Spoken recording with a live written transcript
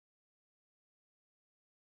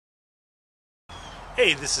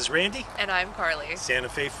Hey, this is Randy. And I'm Carly.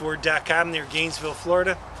 SantaFeFord.com near Gainesville,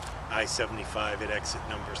 Florida. I-75 at exit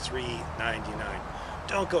number 399.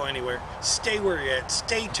 Don't go anywhere. Stay where you're at.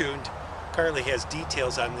 Stay tuned. Carly has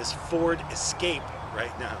details on this Ford Escape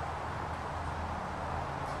right now.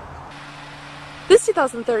 This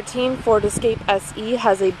 2013 Ford Escape SE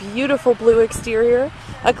has a beautiful blue exterior,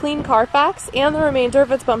 a clean Carfax, and the remainder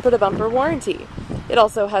of its bumper-to-bumper warranty. It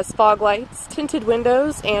also has fog lights, tinted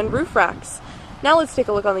windows, and roof racks. Now let's take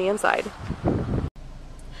a look on the inside.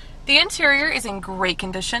 The interior is in great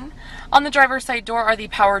condition. On the driver's side door are the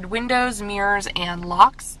powered windows, mirrors, and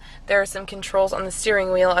locks. There are some controls on the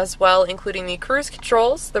steering wheel as well, including the cruise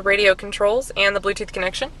controls, the radio controls, and the Bluetooth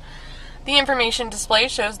connection. The information display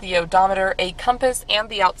shows the odometer, a compass, and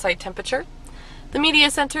the outside temperature. The media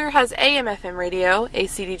center has AM/FM radio, a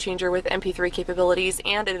CD changer with MP3 capabilities,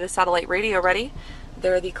 and it is satellite radio ready.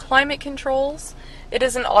 There are the climate controls. It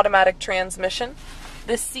is an automatic transmission.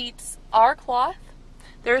 The seats are cloth.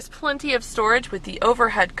 There is plenty of storage with the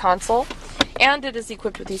overhead console, and it is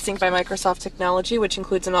equipped with the Sync by Microsoft technology, which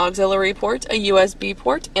includes an auxiliary port, a USB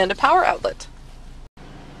port, and a power outlet.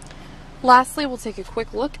 Lastly, we'll take a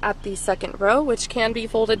quick look at the second row, which can be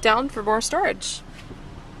folded down for more storage.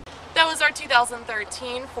 That was our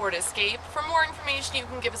 2013 Ford Escape. For more information, you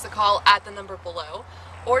can give us a call at the number below,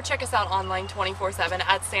 or check us out online 24/7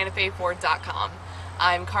 at SantaFeFord.com.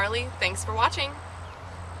 I'm Carly. Thanks for watching.